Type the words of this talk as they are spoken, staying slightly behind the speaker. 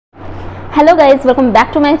Hello guys welcome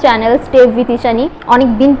back to my channel stay with Ishani. अनेक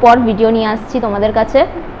दिन पर भिडियो निये आसछि तोमादेर काछे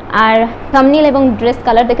और थंबनेल एवं ड्रेस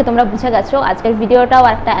कलर देखे तोमरा बुझे गेछो आजकेर भिडियोटाओ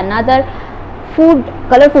एकटा अनादार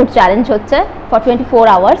कलर फूड चैलेंज होच्छे फर 24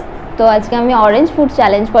 आवर्स। तो आज के आमी ऑरेंज फूड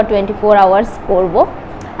चैलेंज फर 24 आवर्स करब।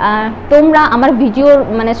 তোমরা আমার ভিডিওর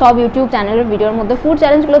মানে সব ইউটিউব চ্যানেলের ভিডিওর মধ্যে ফুড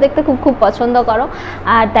চ্যালেঞ্জগুলো দেখতে খুব পছন্দ করো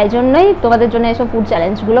আর তাই জন্যই তোমাদের জন্য এসব ফুড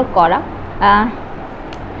চ্যালেঞ্জগুলো করা।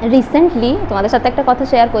 রিসেন্টলি তোমাদের সাথে একটা কথা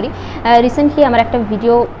শেয়ার করি। রিসেন্টলি আমার একটা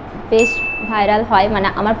ভিডিও বেশ ভাইরাল হয়, মানে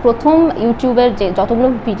আমার প্রথম ইউটিউবের যে যতগুলো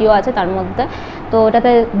ভিডিও আছে তার মধ্যে, তো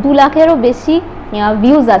ওটাতে 2 লাখেরও বেশি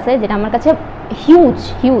ভিউজ আছে, যেটা আমার কাছে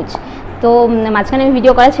হিউজ। তো মাঝখানে আমি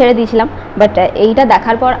ভিডিও করা ছেড়ে দিয়েছিলাম, বাট এইটা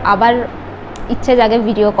দেখার পর আবার ইচ্ছে জাগে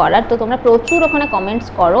ভিডিও করার। তো তোমরা প্রচুর ওখানে কমেন্টস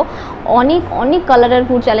করো অনেক কালারের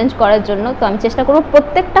ফুড চ্যালেঞ্জ করার জন্য। তো আমি চেষ্টা করব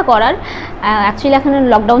প্রত্যেকটা করার। অ্যাকচুয়ালি এখন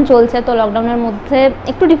লকডাউন চলছে, তো লকডাউনের মধ্যে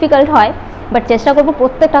একটু ডিফিকাল্ট হয়, বাট চেষ্টা করব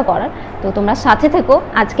প্রত্যেকটা করার। তো তোমরা সাথে থেকো।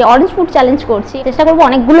 আজকে অরেঞ্জ ফুড চ্যালেঞ্জ করছি, চেষ্টা করব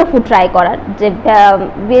অনেকগুলো ফুড ট্রাই করার, যে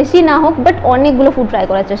বেশি না হোক বাট অনেকগুলো ফুড ট্রাই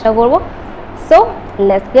করার চেষ্টা করব। So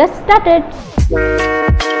let's get started.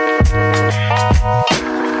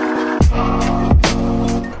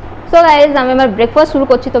 So guys আমি আমার ব্রেকফাস্ট শুরু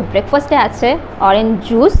করছি। তো ব্রেকফাস্টে আছে অরেঞ্জ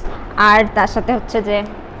জুস আর তার সাথে হচ্ছে যে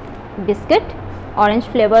বিস্কিট অরেঞ্জ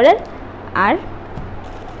ফ্লেভারের আর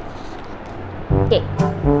কেক।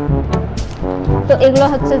 তো এগুলো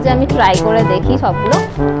হচ্ছে যে আমি ট্রাই করে দেখি সবগুলো।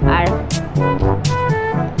 আর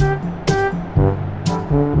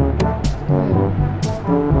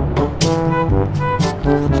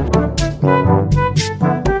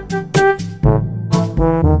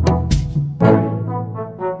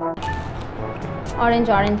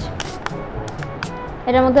অরেঞ্জ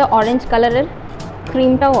এটার মধ্যে অরেঞ্জ কালারের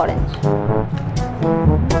ক্রিমটাও অরেঞ্জ।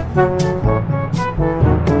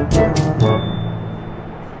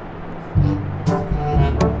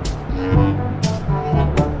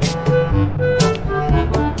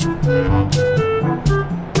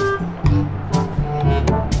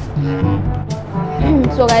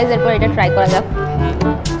 সো গাইজ এরপর এটা ট্রাই করা যাক।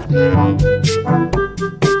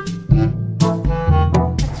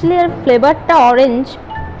 অ্যাকচুয়ালি এর ফ্লেভারটা অরেঞ্জ,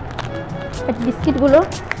 বাট বিস্কিটগুলো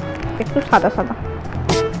একটু সাদা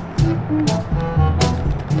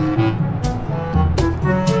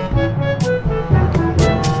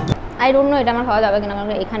আই ডোন্ট নো এটা আমার খাওয়া যাবে কিনা,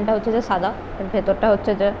 কারণ এখানটা হচ্ছে যে সাদা আর ভেতরটা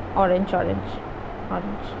হচ্ছে যে অরেঞ্জ।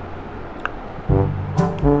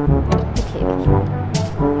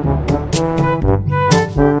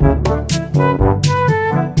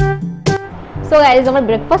 সো গাইজ আমার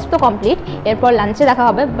ব্রেকফাস্ট তো কমপ্লিট, এরপর লাঞ্চে দেখা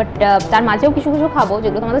হবে। বাট তার মাঝেও কিছু খাবো,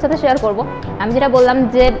 যেগুলো তোমাদের সাথে শেয়ার করব। আমি যেটা বললাম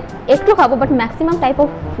যে একটু খাবো, but maximum type of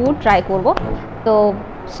food try করব। তো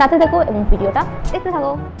সাথে থাকো এবং ভিডিওটা দেখতে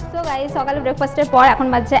থাকো। সো গাইজ সকালে ব্রেকফাস্টের পর এখন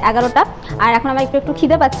বাজছে 11টা, আর এখন আমার একটু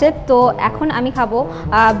খিদে পাচ্ছে। তো এখন আমি খাবো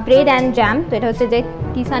ব্রেড অ্যান্ড জ্যাম। তো এটা হচ্ছে যে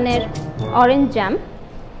কিষানের অরেঞ্জ জ্যাম,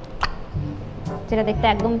 যেটা দেখতে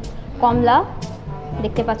একদম কমলা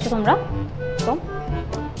দেখতে পাচ্ছ তোমরা। তো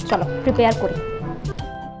চলো প্রিপেয়ার করি।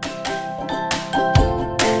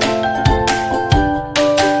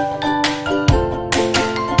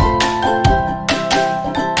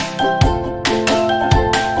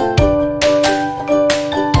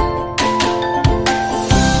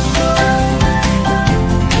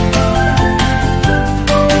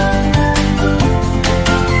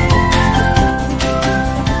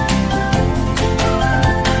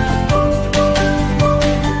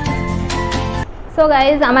 সো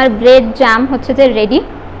গাইজ আমার ব্রেড জ্যাম হচ্ছে যে রেডি,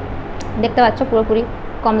 দেখতে পাচ্ছ পুরোপুরি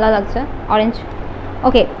কমলা লাগছে, অরেঞ্জ।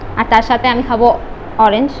 ওকে, আর তার সাথে আমি খাবো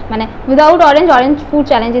অরেঞ্জ, মানে without orange food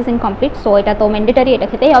challenge is incomplete. So এটা তো ম্যান্ডেটারি, এটা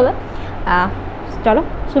খেতেই হবে। চলো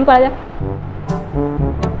শুরু করা যাক।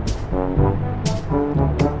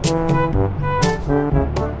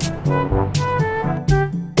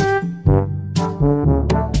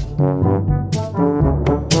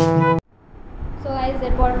 সো গাইজ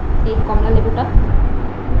এরপর এই কমলা লেবুটা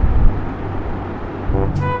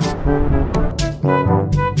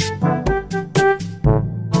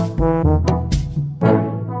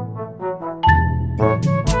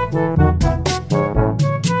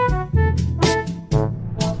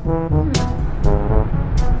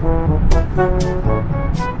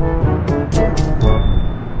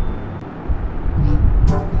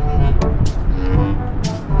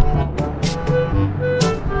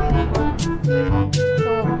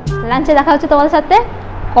লাঞ্চে দেখা হচ্ছে তোমাদের সাথে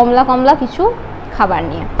কমলা কিছু খাবার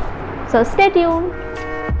নিয়ে। So stay tune.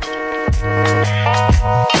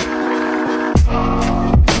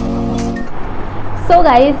 So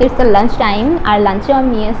guys it's lunch time, আর লাঞ্চে আমি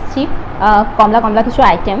নিয়ে এসেছি কমলা কমলা কিছু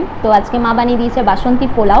আইটেম। তো আজকে মা বানিয়ে দিয়েছে বাসন্তী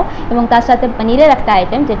পোলাও এবং তার সাথে পনিরের একটা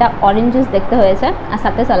আইটেম যেটা অরেঞ্জ জুস দেখতে হয়েছে, আর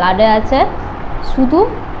সাথে স্যালাডে আছে শুধু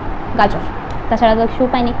গাজর, তাছাড়া তো কিছু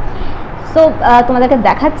পাইনি। সো তোমাদেরকে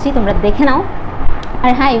দেখাচ্ছি, তোমরা দেখে নাও।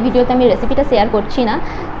 আর হ্যাঁ, এই ভিডিওতে আমি রেসিপিটা শেয়ার করছি না,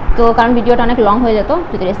 তো কারণ ভিডিওটা অনেক লং হয়ে যেত।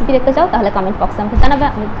 যদি রেসিপি দেখতে চাও তাহলে কমেন্ট বক্সে আমাকে জানাবে,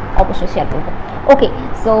 আমি অবশ্যই শেয়ার করবো। ওকে,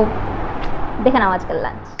 সো দেখে নাও আজকের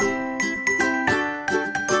lunch.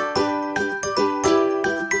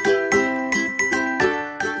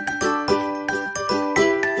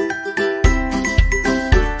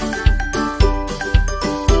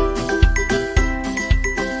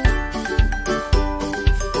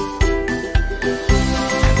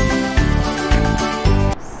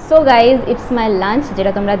 So guys, it's my lunch,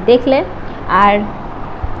 যেটা তোমরা দেখলে। আর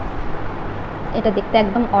এটা দেখতে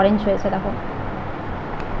একদম অরেঞ্জ হয়েছে, দেখো।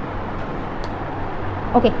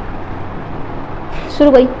 ওকে, শুরু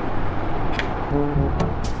করি।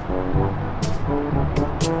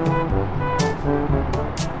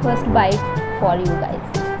 First bite for you guys.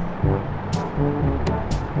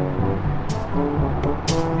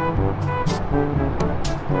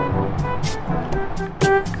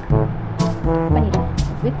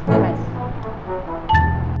 With rice.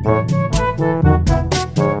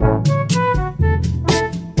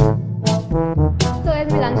 তো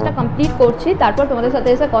আমি লাঞ্চটা কমপ্লিট করছি, তারপর তোমাদের সাথে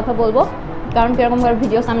এসে কথা বলবো, কারণ কীরকমভাবে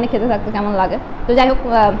ভিডিও সামনে খেতে থাকতে কেমন লাগে। তো যাই হোক,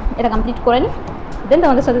 এটা কমপ্লিট করে নিই, দেন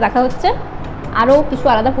তোমাদের সাথে দেখা হচ্ছে আরও কিছু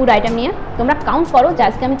আলাদা ফুড আইটেম নিয়ে। তোমরা কাউন্ট করো যে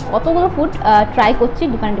আজকে আমি কতগুলো ফুড ট্রাই করছি,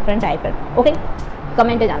 ডিফারেন্ট টাইপের। ওকে,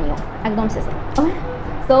 কমেন্টে জানিও একদম শেষে। ওকে,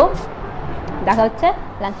 তো দেখা হচ্ছে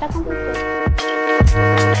লাঞ্চটা কমপ্লিট করে।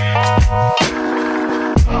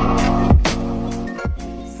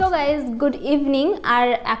 So guys, good evening. আর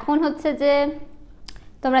এখন হচ্ছে যে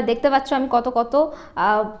তোমরা দেখতে পাচ্ছ আমি কত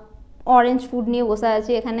অরেঞ্জ ফুড নিয়ে বসে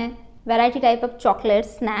আছি। এখানে variety type of chocolate,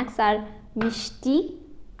 snacks আর মিষ্টি,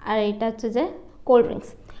 আর এটা হচ্ছে যে কোল্ড ড্রিঙ্কস।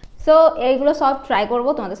 সো এইগুলো সব ট্রাই করব,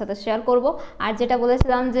 তোমাদের সাথে শেয়ার করব। আর যেটা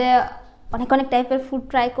বলেছিলাম যে অনেক টাইপের ফুড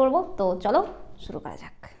ট্রাই করব, তো চলো শুরু করা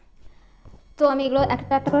যাক। তো আমি এগুলো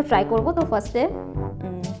একটা করে ট্রাই করব। তো ফার্স্টে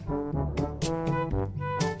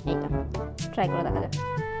এইটা ট্রাই করে দেখা যাক।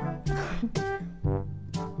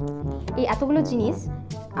 এই এতগুলো জিনিস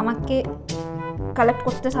আমাকে কালেক্ট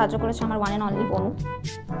করতে সাহায্য করেছে আমার ওয়ান অ্যান্ড অনলি বনু।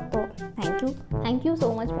 তো থ্যাংক ইউ সো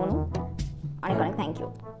মাচ বনু, অনেক থ্যাংক ইউ।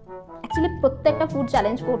 অ্যাকচুয়ালি প্রত্যেকটা ফুড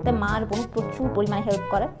চ্যালেঞ্জ করতে মা আর বনু প্রচুর পরিমাণে হেল্প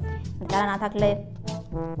করে, যারা না থাকলে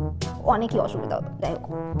অনেকই অসুবিধা হতো। যাই হোক,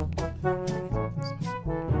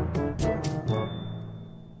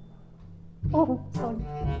 ওহ সরি।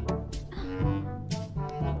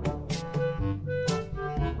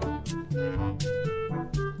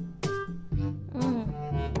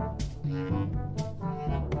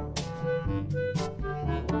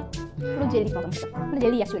 পুরো জেলি মতন, মানে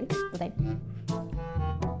জেলি অ্যাকচুয়ালি, তো তাই।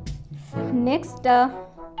 Next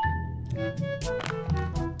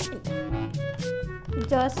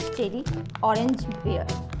just cherry orange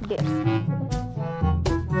viewers.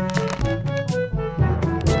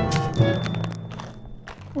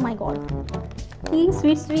 Oh my god, কি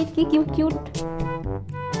সুইট, কি কিউট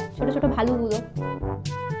ছোট ভালুগুলো।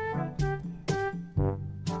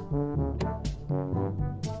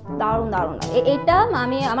 দারুণ। এইটা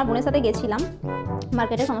আমি আমার বোনের সাথে গেছিলাম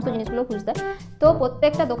মার্কেটে সমস্ত জিনিসগুলো খুঁজতে। তো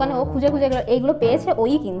প্রত্যেকটা দোকানে ও খুঁজে এইগুলো পেয়েছে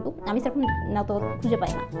ওই, কিন্তু আমি সেরকম না তো খুঁজে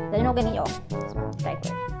পাই না, তাই জন্য ওকে নিয়ে যাও ট্রাই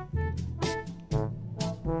করে।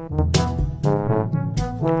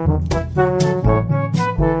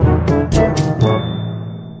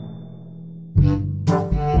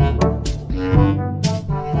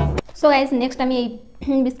 সো গাইস, নেক্সট আমি এই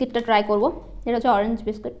বিস্কিটটা ট্রাই করব, এটা হচ্ছে অরেঞ্জ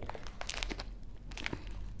বিস্কিট।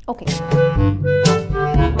 ওকে,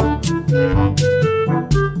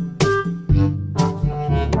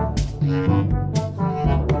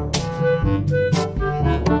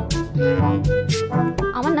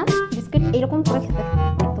 আমার না বিস্কিট এইরকম করে খেতে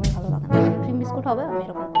একদম ভালো লাগে না। ক্রিম বিস্কুট হবে, আমি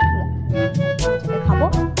এরকম করে খাবো।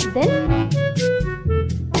 দেন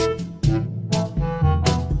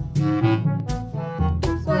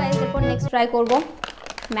নেক্সট ট্রাই করবো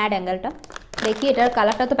ম্যাড অ্যাঙ্গেলটা। দেখি এটার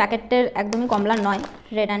কালারটা তো প্যাকেটের একদমই কমলা নয়,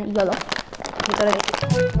 রেড অ্যান্ড ইয়েলো। ভিতরে দেখি,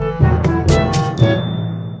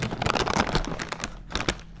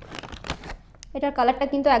 এটার কালারটা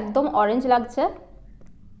কিন্তু একদম অরেঞ্জ লাগছে।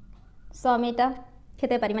 সো আমি এটা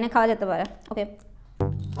খেতে পারি, মানে খাওয়া যেতে পারে। ওকে,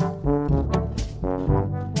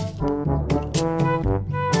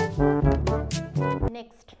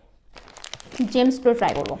 নেক্সট জেমস প্রো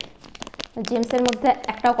ট্রাই করবো। জেমসের মধ্যে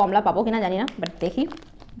একটাও কমলা পাবো কিনা জানি না, বাট দেখি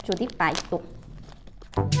যদি পাই তো।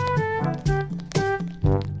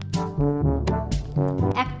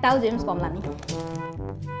 একটাও জেমস কমলা নেই।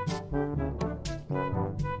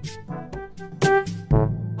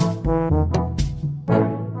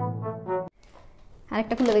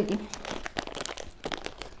 আরেকটা খুলে দেখি।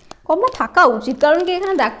 কমলা থাকা উচিত, কারণ কি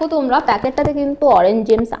এখানে দেখো তোমরা প্যাকেটটাতে কিন্তু অরেঞ্জ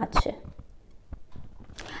জেমস আছে।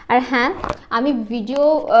 আর হ্যাঁ, আমি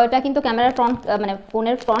ভিডিওটা কিন্তু ক্যামেরার ফ্রন্ট মানে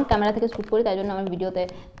ফোনের ফ্রন্ট ক্যামেরা থেকে শ্যুট করি, তাই জন্য আমার ভিডিওতে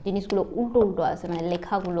জিনিসগুলো উল্টো উল্টো আছে, মানে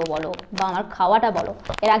লেখাগুলো বলো বা আমার খাওয়াটা বলো।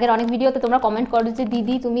 এর আগের অনেক ভিডিওতে তোমরা কমেন্ট করো যে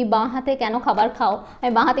দিদি তুমি বাঁ হাতে কেন খাবার খাও।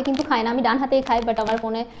 আমি বাঁ হাতে কিন্তু খাই না, আমি ডান হাতেই খাই, বাট আমার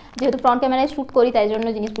ফোনে যেহেতু ফ্রন্ট ক্যামেরায় শ্যুট করি তাই জন্য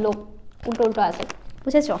জিনিসগুলো উল্টো উল্টো আছে,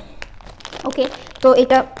 বুঝেছো? ওকে, তো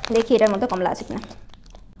এটা দেখি এটার মধ্যে কমলা আছে কিনা।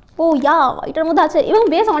 ও ইয়া, এটার মধ্যে আছে, এবং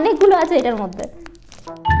বেশ অনেকগুলো আছে এটার মধ্যে।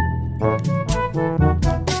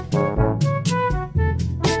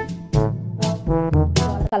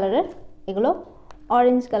 কালারের এগুলো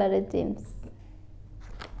অরেঞ্জ কালারের জেমস।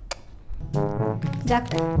 যাক,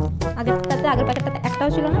 আগের প্যাকেটটাতে একটাও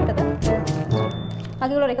ছিল না, এটাতে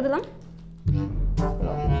বাকিগুলো রেখে দিলাম।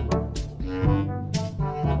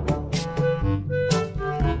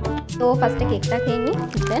 তো ফার্স্টে কেকটা খেয়ে নিই,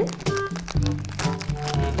 দেন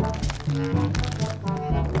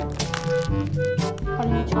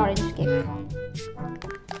অরেঞ্জ কেক।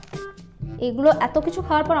 এগুলো এত কিছু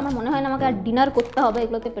খাওয়ার পর আমার মনে হয় না আমাকে আর ডিনার করতে হবে,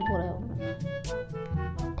 এগুলোতে পেট ভরে যাবে।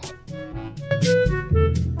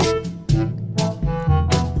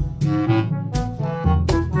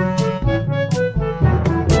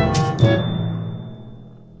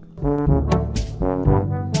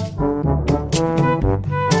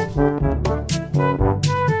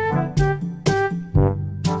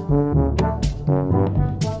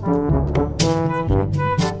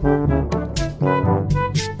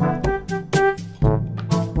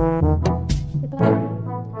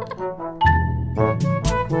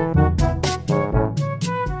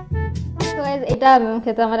 এটা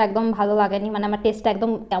খেতে আমার একদম ভালো লাগেনি, মানে আমার টেস্টটা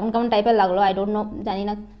একদম কেমন কেমন টাইপের লাগলো, আই ডোন্ট নো, জানি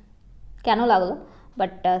না কেন লাগলো,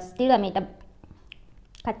 বাট স্টিল আমি এটা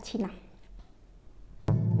খাচ্ছি না।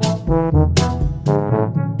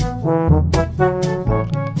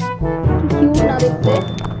 কিউট না দেখতে?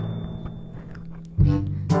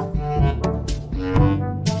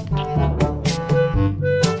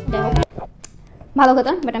 ভালো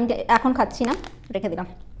খেতাম, বাট আমি এখন খাচ্ছি না, রেখে দিলাম।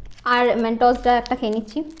 আর মেন্টসটা একটা খেয়ে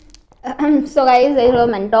নিচ্ছি। সো গাইজ, এই হলো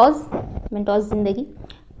মেন্টস জিন্দেগি।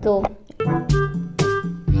 তো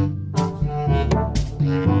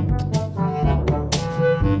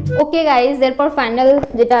ওকে গাইজ, এরপর ফাইনাল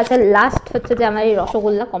যেটা আছে লাস্ট হচ্ছে যে আমার এই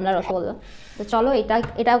রসগোল্লা, কমলা রসগোল্লা। তো চলো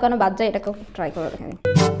এটাও কেন বাদ যায়, এটাকেও ট্রাই করে দেখে নিই।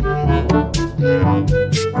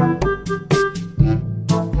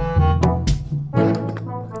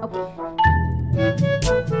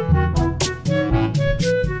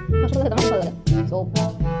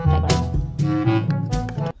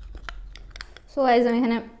 সো গাইজ, আমি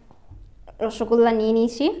এখানে রসগোল্লা নিয়ে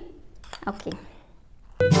নিয়েছি। ওকে,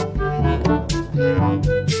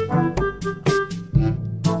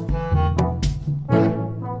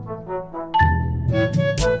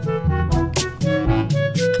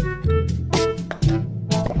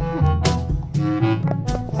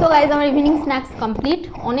 সো গাইজ, আমার ইভিনিং স্ন্যাক্স কমপ্লিট।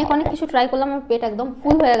 অনেক কিছু ট্রাই করলাম, আমার পেট একদম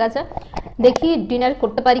ফুল হয়ে গেছে। দেখি ডিনার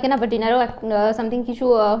করতে পারি কিনা, বাট ডিনারও সামথিং কিছু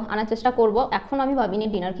আনার চেষ্টা করব। এখন আমি ভাবিনি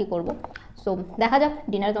ডিনার কি করব, সো দেখা যাক,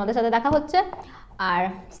 ডিনারে তোমাদের সাথে দেখা হচ্ছে। আর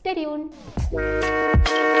স্টে টিউন।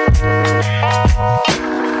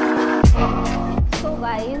 সো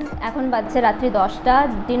গাইজ, এখন বাজছে রাত্রি 10টা,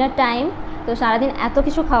 ডিনার টাইম। তো সারাদিন এত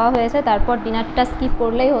কিছু খাওয়া হয়েছে, তারপর ডিনারটা স্কিপ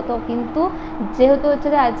করলেই হতো, কিন্তু যেহেতু হচ্ছে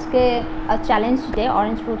যে আজকে challenge day,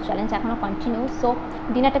 orange fruit challenge এখনও কন্টিনিউ, সো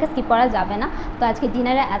ডিনারটাকে স্কিপ করা যাবে না। তো আজকে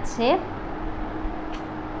ডিনারে আছে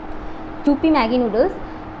UP Maggi noodles.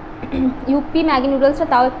 UP Maggi নুডলসটা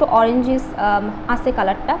তাও একটু অরেঞ্জিস আছে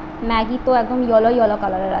কালারটা, ম্যাগি তো একদম ইয়েলো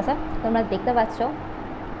কালারের আছে, তোমরা দেখতে পাচ্ছ।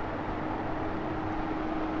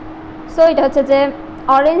 সো এটা হচ্ছে যে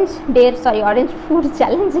অরেঞ্জ ফুড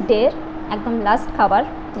চ্যালেঞ্জ ডের একদম লাস্ট খাবার,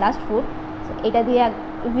 লাস্ট ফুড। এটা দিয়ে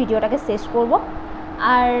ভিডিওটাকে শেষ করব।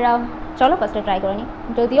 আর চলো ফার্স্টে ট্রাই করে নিই,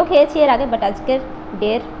 যদিও খেয়েছি এর আগে, বাট আজকের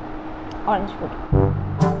ডের অরেঞ্জ ফুড।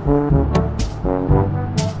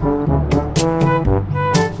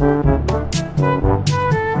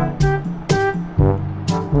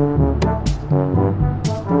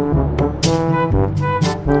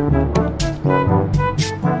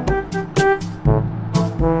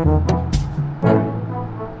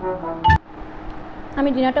 আমি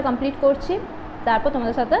ডিনারটা কমপ্লিট করছি, তারপর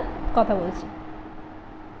তোমাদের সাথে কথা বলছি।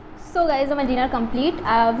 সো গাইজ, আমার ডিনার কমপ্লিট।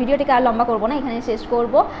 ভিডিওটিকে আর লম্বা করবো না, এখানে শেষ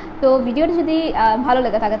করব। তো ভিডিওটি যদি ভালো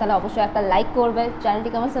লেগে থাকে তাহলে অবশ্যই একটা লাইক করবে,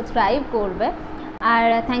 চ্যানেলটিকে আমার সাবস্ক্রাইব করবে। আর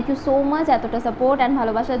থ্যাংক ইউ সো মাচ এতটা সাপোর্ট অ্যান্ড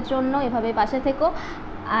ভালোবাসার জন্য, এভাবে পাশে থেকো।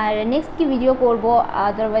 আর নেক্সট কি ভিডিও করব,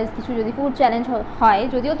 আদারওয়াইজ কিছু যদি ফুড চ্যালেঞ্জ হয়,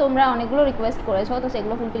 যদিও তোমরা অনেকগুলো রিকোয়েস্ট করেছো, তো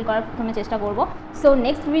সেগুলো ফুলফিল করার প্রথমে চেষ্টা করব। সো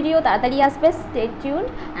নেক্সট ভিডিও তাড়াতাড়ি আসবে, stay tuned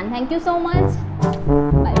and thank you so much.